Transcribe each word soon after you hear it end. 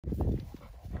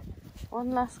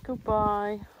One last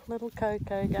goodbye. Little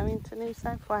Coco going to New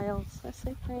South Wales. So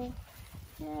Sydney.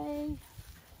 Yay.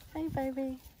 Hey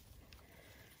baby.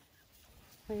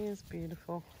 He is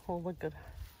beautiful. All the good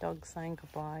dogs saying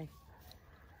goodbye.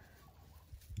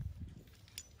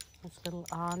 There's little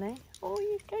Arnie. Oh,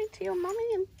 you're going to your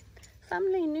mummy and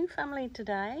family, new family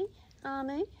today,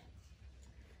 Arnie.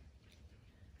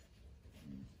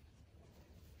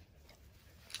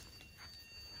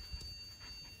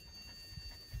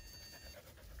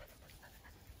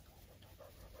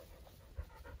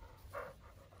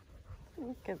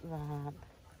 Look at that.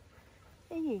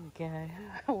 There you go.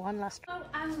 One last. Hello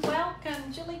and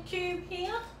welcome, Gilly Kube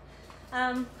here.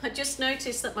 I just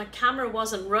noticed that my camera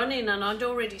wasn't running and I'd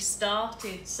already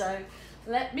started, so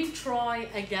let me try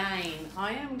again.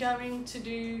 I am going to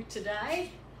do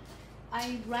today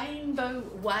a rainbow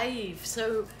wave.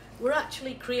 So we're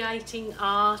actually creating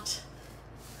art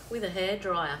with a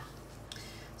hairdryer.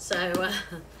 So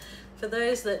for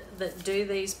those that do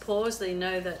these pours, they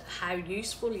know that how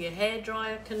useful your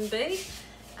hairdryer can be.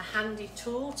 A handy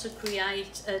tool to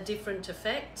create a different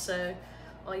effect. So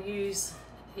I use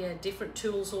different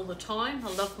tools all the time.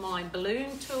 I love my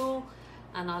balloon tool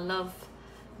and I love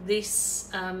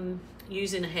this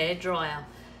using a hairdryer.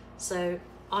 So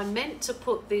I meant to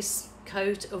put this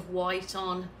coat of white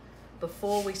on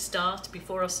before I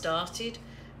started,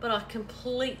 but I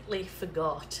completely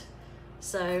forgot.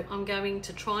 So I'm going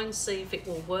to try and see if it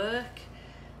will work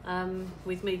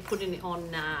with me putting it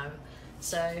on now.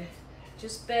 So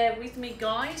just bear with me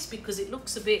guys, because it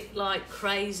looks a bit like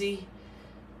craziness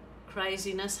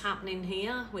happening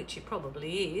here, which it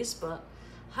probably is, but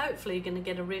hopefully you're going to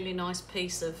get a really nice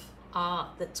piece of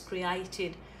art that's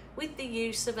created with the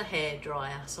use of a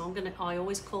hairdryer. So I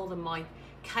always call them my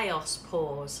chaos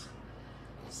pours.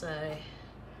 So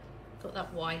got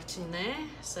that white in there.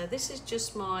 So this is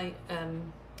just my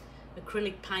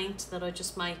acrylic paint that I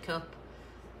just make up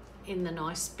in the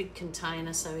nice big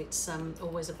container, so it's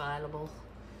always available.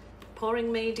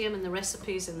 Pouring medium and the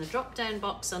recipes in the drop down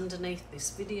box underneath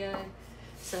this video.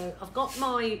 So I've got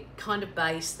my kind of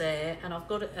base there, and I've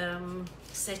got it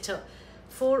set up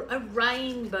for a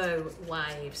rainbow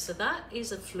wave. So that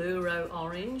is a fluoro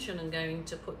orange, and I'm going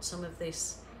to put some of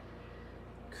this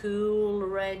cool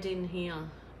red in here.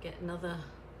 Get another.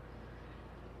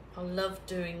 I love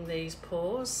doing these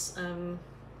pours. And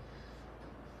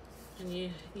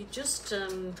you just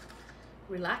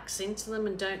relax into them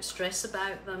and don't stress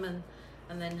about them,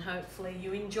 and then hopefully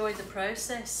you enjoy the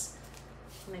process.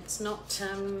 And it's not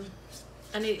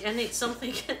and it's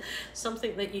something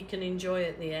something that you can enjoy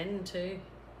at the end too,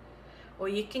 or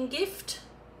you can gift.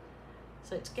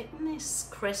 So it's getting this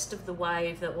crest of the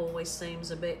wave that always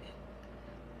seems a bit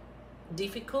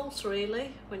difficult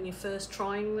really when you're first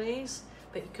trying these,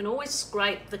 but you can always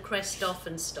scrape the crest off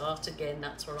and start again.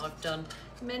 That's what I've done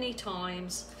many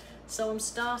times. So I'm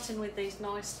starting with these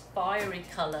nice fiery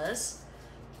colours,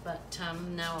 but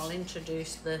now I'll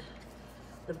introduce the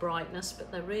brightness, but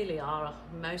they really are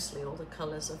mostly all the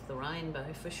colours of the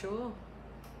rainbow for sure.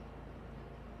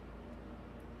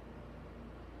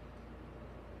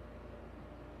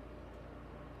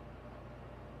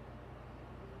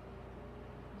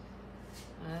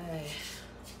 Oh,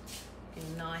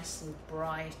 looking nice and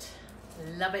bright.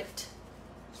 Love it.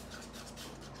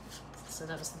 So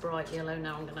that was the bright yellow.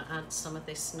 Now I'm going to add some of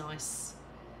this nice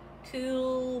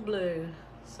cool blue,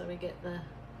 so we get the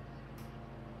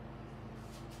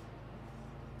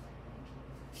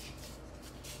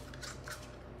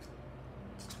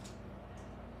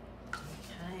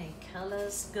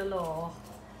colours galore.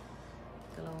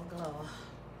 Galore.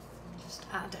 Just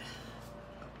add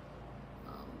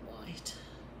white.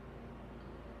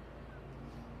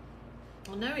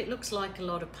 I know it looks like a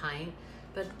lot of paint,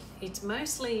 but it's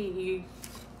mostly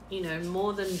you know,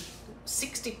 more than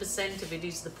 60% of it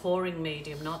is the pouring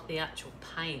medium, not the actual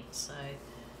paint. So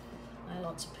I know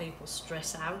lots of people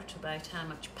stress out about how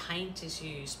much paint is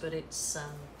used, but it's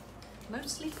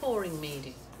mostly pouring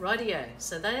medium. Rightio,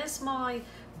 so there's my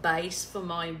base for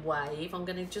my wave. I'm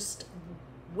going to just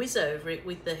whiz over it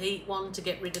with the heat one to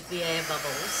get rid of the air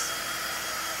bubbles.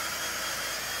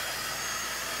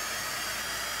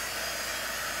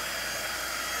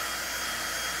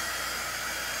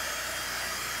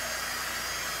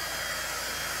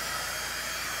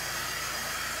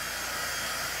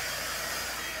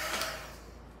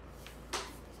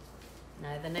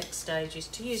 Now the next stage is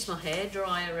to use my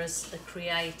hairdryer as to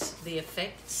create the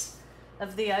effects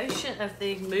of the ocean, of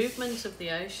the movement of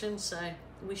the ocean. So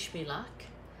wish me luck.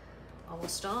 I will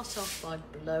start off by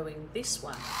blowing this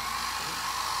way.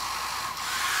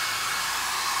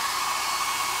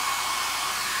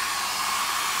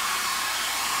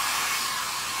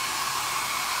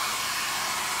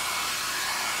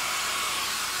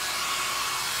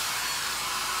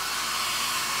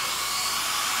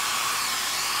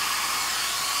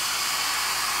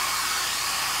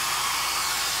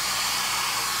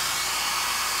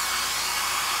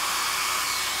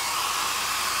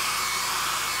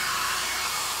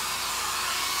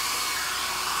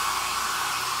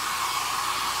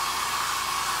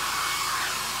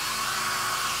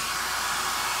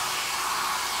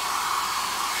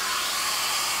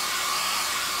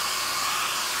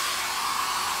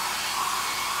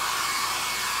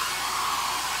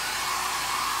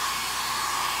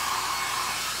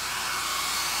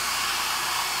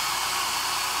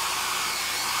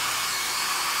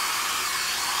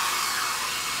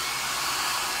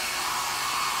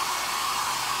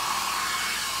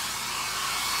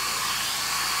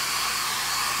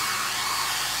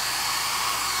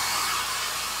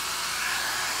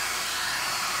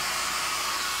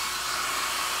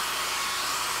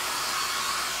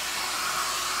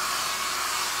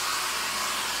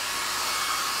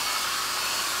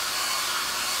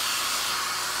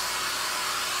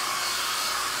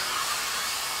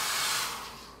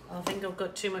 think I've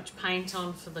got too much paint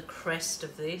on for the crest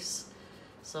of this,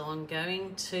 so I'm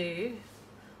going to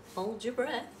hold your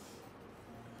breath,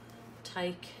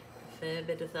 take a fair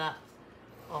bit of that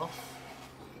off.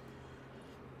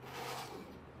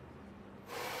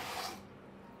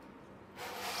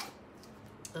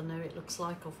 I know it looks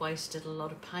like I've wasted a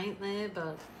lot of paint there,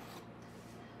 but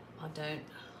I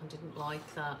didn't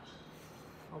like that.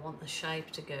 I want the shape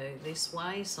to go this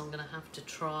way, so I'm going to have to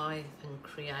try and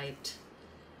create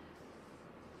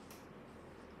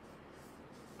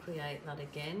that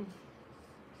again.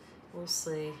 We'll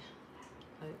see.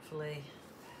 Hopefully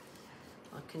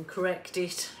I can correct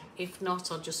it. If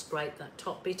not, I'll just scrape that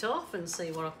top bit off and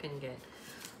see what I can get.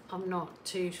 I'm not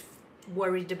too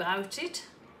worried about it,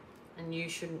 and you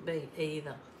shouldn't be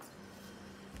either.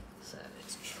 So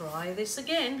let's try this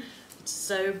again. It's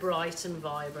so bright and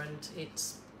vibrant.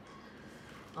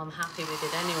 I'm happy with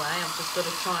it anyway. I've just got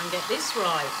to try and get this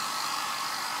right.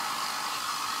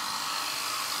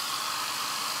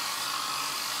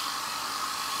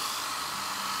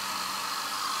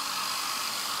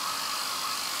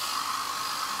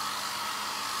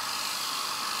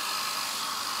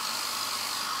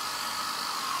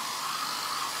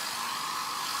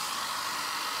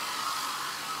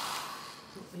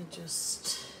 Let me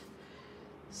just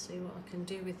see what I can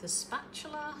do with the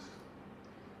spatula.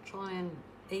 Try and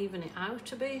even it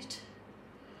out a bit.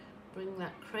 Bring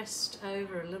that crest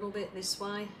over a little bit this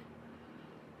way.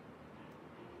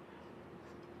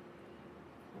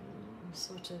 It's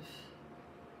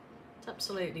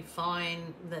absolutely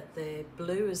fine that the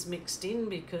blue is mixed in,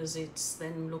 because it's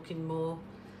then looking more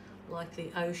like the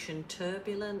ocean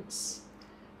turbulence.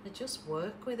 I just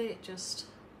work with it, just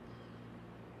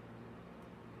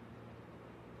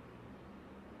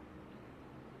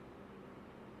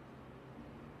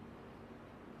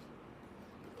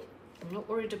I'm not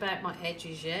worried about my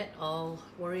edges yet. I'll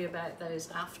worry about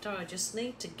those after. I just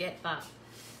need to get that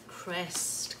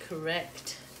crest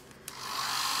correct.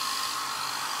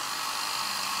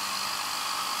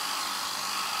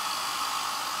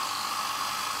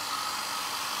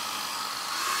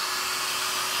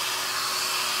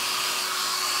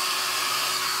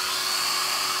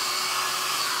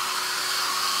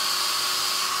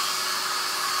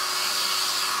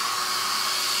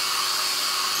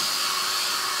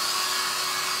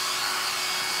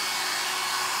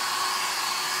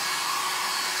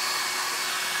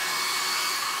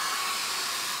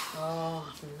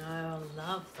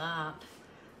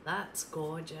 That's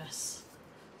gorgeous.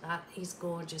 That is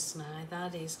gorgeous now.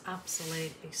 That is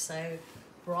absolutely so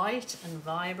bright and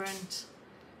vibrant.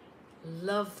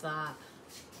 Love that.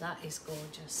 That is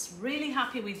gorgeous. Really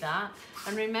happy with that.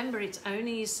 And remember, it's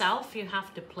only yourself you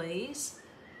have to please,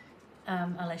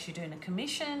 unless you're doing a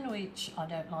commission, which I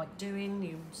don't like doing.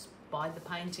 You buy the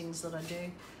paintings that I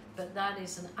do. But that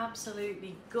is an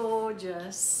absolutely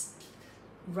gorgeous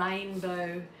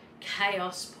rainbow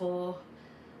chaos pour.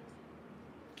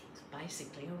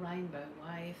 Basically a rainbow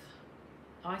wave.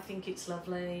 I think it's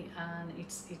lovely, and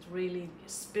it's really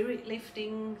spirit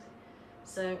lifting.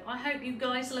 So I hope you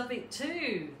guys love it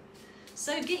too.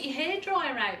 So get your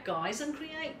hairdryer out, guys, and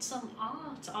create some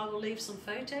art. I will leave some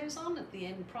photos on at the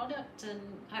end product, and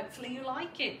hopefully you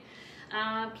like it.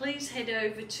 Please head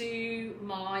over to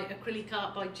my Acrylic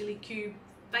Art by Gilly Kube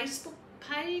Facebook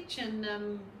page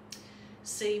and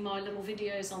see my little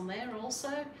videos on there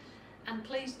also. And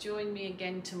please join me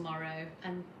again tomorrow,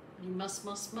 and you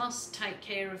must take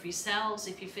care of yourselves.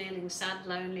 If you're feeling sad,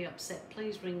 lonely, upset,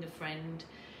 please ring a friend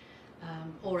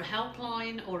or a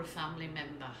helpline or a family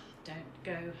member. Don't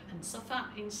go and suffer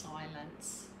in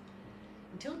silence.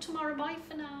 Until tomorrow, bye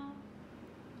for now.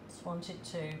 Just wanted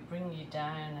to bring you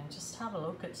down and just have a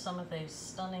look at some of these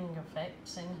stunning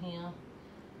effects in here.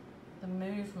 The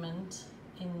movement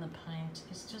in the paint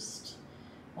is just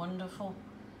wonderful.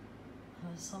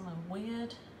 There's something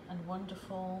weird and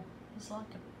wonderful. There's like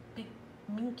a big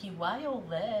minky whale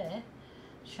there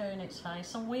showing its face.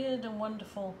 Some weird and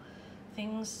wonderful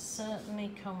things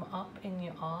certainly come up in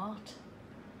your art.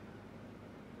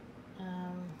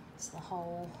 It's the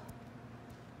whole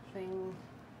thing.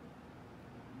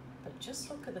 But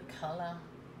just look at the colour.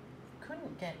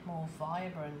 Couldn't get more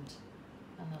vibrant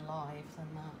and alive than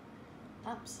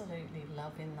that. Absolutely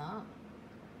loving that.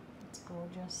 It's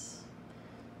gorgeous.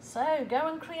 So go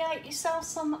and create yourself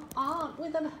some art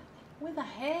with a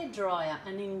hairdryer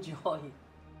and enjoy.